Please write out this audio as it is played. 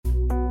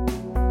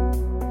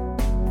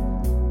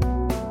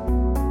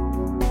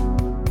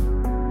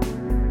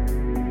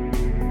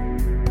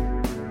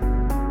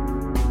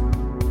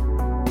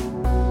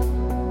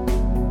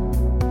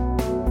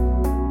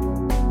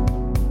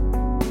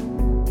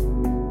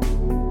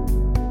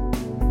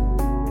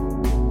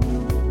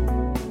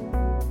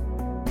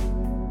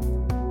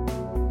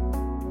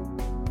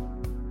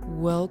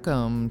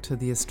Welcome to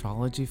the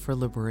Astrology for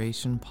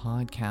Liberation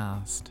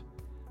podcast.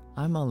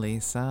 I'm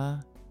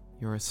Elisa,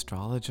 your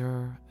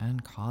astrologer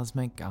and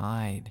cosmic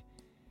guide,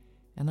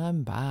 and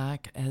I'm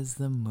back as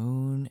the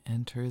moon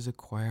enters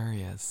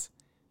Aquarius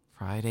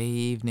Friday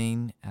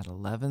evening at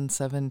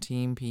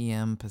 11:17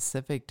 p.m.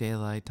 Pacific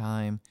Daylight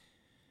Time,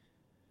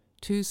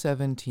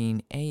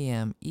 2:17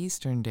 a.m.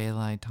 Eastern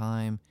Daylight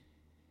Time,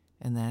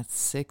 and that's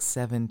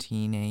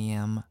 6:17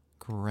 a.m.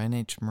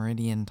 Greenwich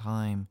Meridian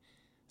Time,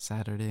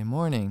 Saturday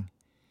morning.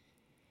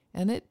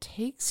 And it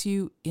takes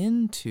you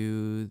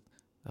into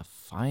the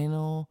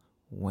final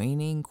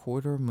waning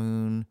quarter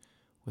moon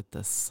with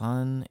the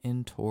sun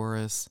in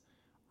Taurus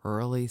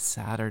early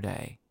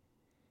Saturday.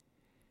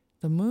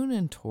 The moon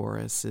in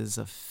Taurus is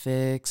a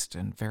fixed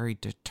and very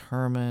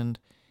determined,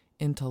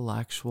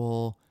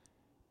 intellectual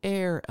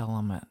air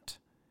element.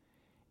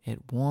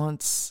 It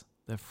wants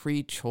the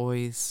free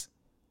choice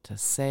to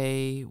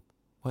say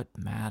what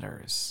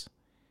matters.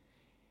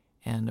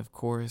 And of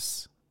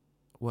course,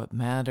 what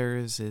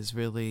matters is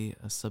really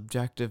a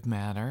subjective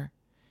matter.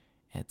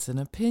 It's an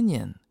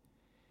opinion.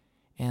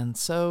 And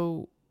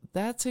so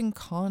that's in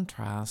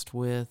contrast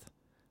with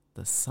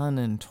the sun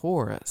in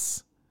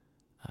Taurus,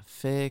 a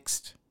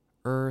fixed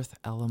earth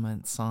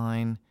element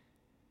sign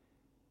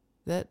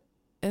that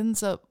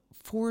ends up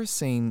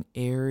forcing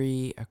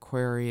airy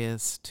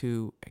Aquarius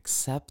to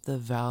accept the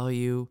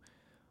value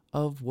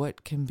of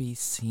what can be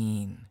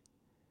seen,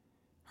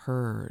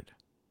 heard,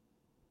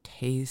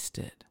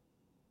 tasted,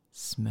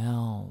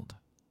 smelled,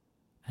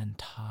 and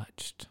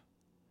touched.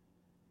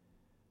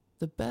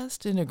 The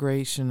best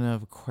integration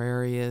of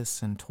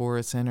Aquarius and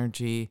Taurus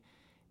energy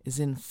is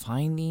in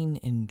finding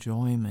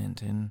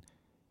enjoyment in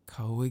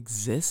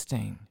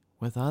coexisting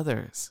with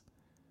others,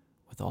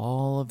 with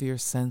all of your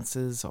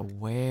senses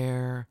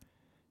aware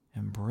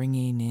and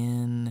bringing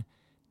in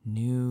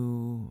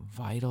new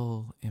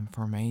vital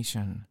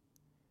information.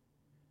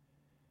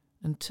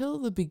 Until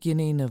the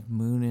beginning of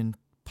moon in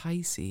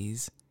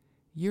Pisces,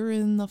 you're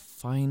in the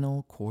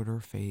final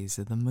quarter phase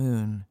of the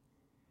moon.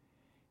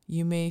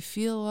 You may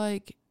feel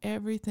like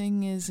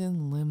everything is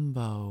in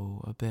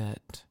limbo a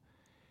bit.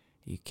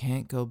 You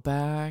can't go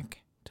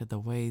back to the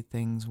way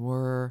things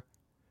were,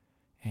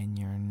 and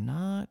you're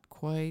not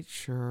quite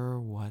sure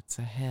what's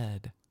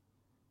ahead.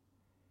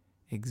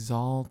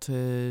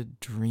 Exalted,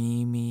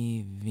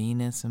 dreamy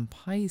Venus in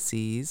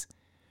Pisces,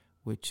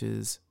 which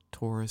is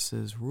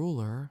Taurus's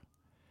ruler,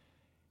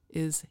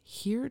 is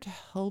here to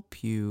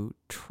help you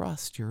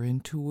trust your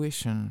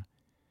intuition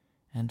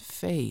and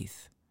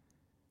faith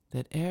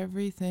that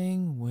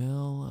everything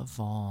will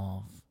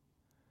evolve.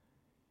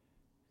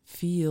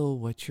 Feel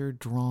what you're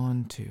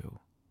drawn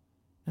to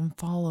and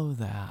follow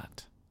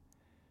that,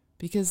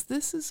 because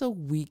this is a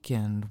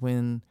weekend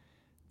when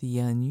the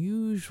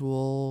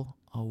unusual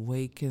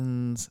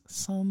awakens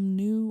some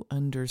new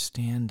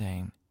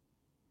understanding.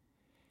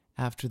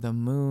 After the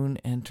moon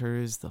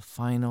enters the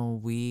final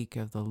week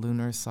of the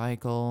lunar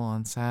cycle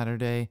on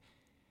Saturday,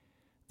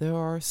 there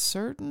are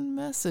certain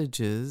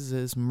messages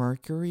as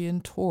Mercury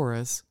in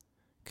Taurus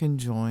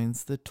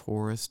conjoins the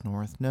Taurus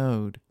North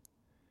Node.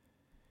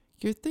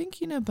 You're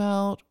thinking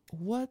about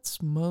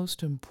what's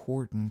most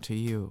important to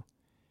you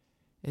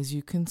as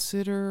you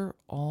consider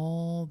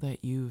all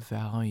that you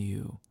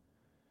value,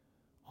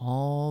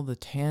 all the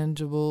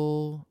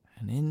tangible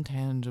and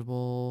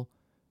intangible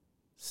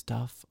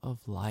stuff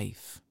of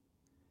life.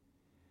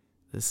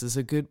 This is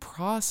a good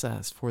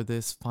process for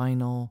this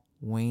final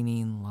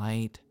waning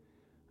light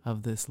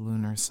of this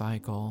lunar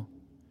cycle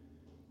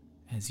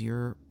as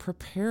you're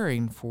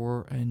preparing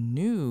for a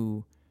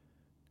new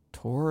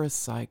Taurus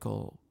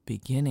cycle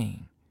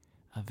beginning,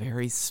 a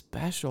very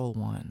special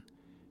one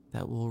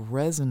that will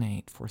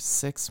resonate for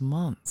 6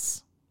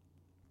 months.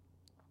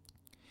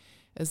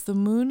 As the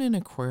moon in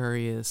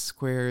Aquarius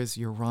squares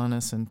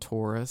Uranus and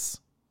Taurus,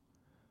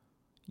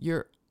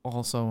 you're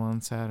also on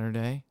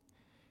Saturday,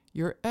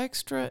 you're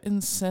extra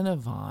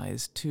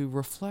incentivized to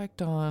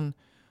reflect on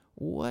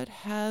what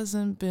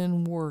hasn't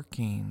been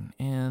working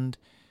and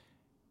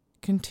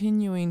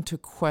continuing to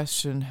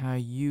question how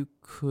you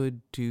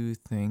could do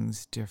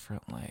things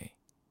differently.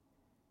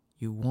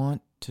 You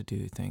want to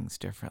do things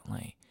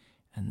differently.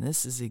 And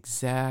this is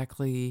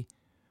exactly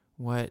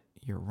what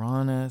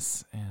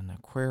Uranus and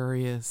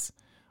Aquarius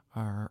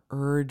are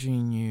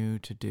urging you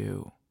to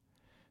do,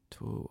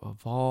 to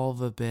evolve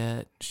a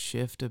bit,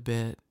 shift a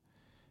bit,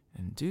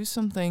 and do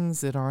some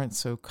things that aren't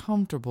so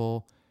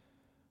comfortable,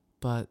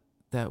 but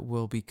that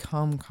will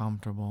become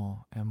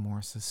comfortable and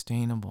more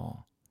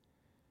sustainable.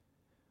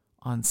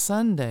 On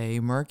Sunday,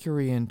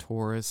 Mercury in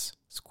Taurus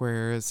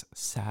squares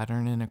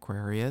Saturn in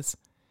Aquarius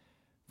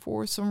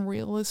for some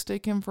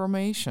realistic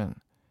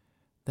information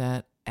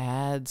that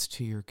adds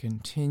to your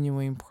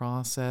continuing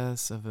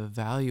process of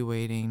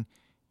evaluating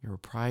your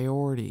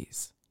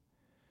priorities.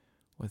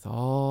 With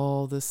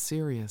all the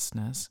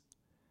seriousness,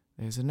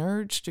 there's an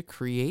urge to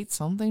create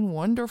something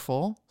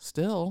wonderful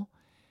still,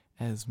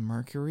 as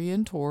Mercury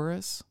in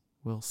Taurus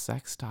will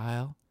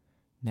sextile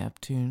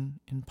Neptune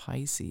in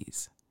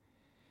Pisces.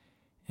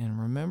 And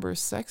remember,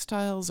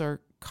 sextiles are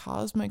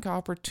cosmic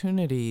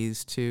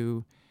opportunities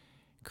to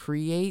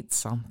create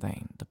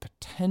something. The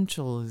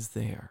potential is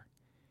there.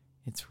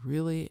 It's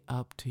really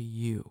up to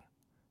you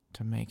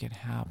to make it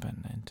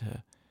happen and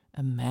to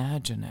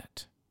imagine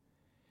it.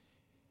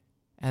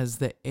 As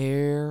the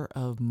air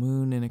of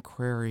Moon in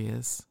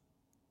Aquarius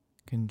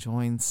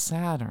conjoin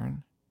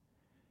Saturn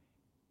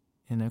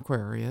in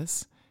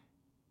Aquarius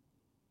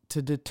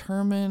to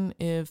determine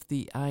if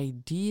the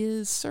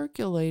ideas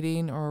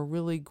circulating are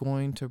really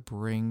going to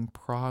bring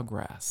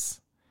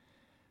progress.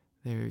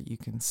 There you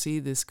can see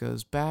this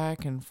goes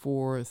back and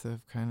forth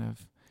of kind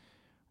of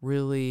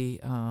really,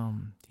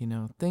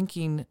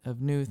 thinking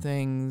of new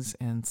things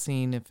and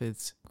seeing if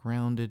it's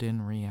grounded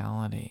in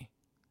reality.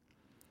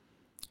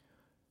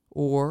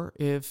 Or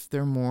if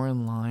they're more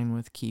in line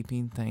with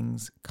keeping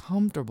things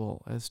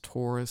comfortable as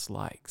Taurus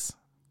likes.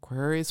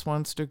 Aquarius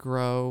wants to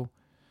grow.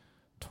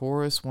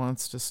 Taurus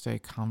wants to stay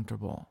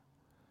comfortable.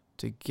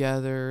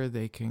 Together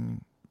they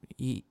can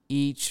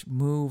each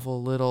move a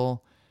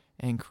little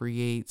and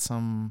create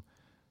some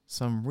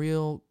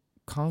real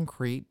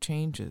concrete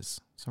changes,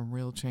 some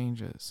real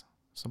changes,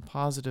 some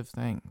positive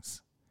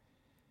things.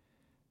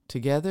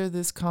 Together,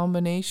 this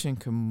combination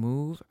can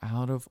move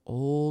out of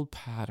old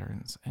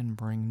patterns and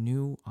bring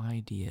new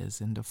ideas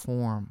into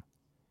form.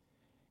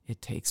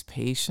 It takes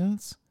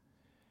patience.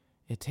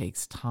 It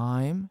takes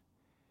time.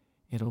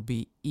 It'll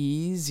be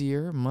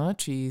easier,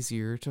 much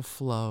easier to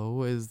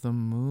flow as the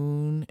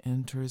moon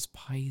enters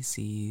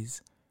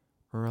Pisces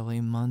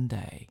early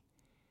Monday.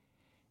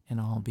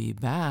 And I'll be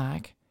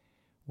back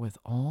with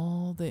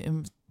all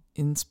the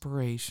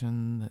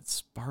inspiration that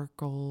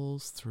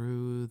sparkles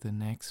through the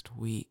next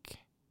week.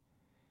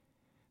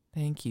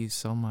 Thank you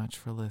so much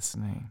for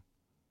listening.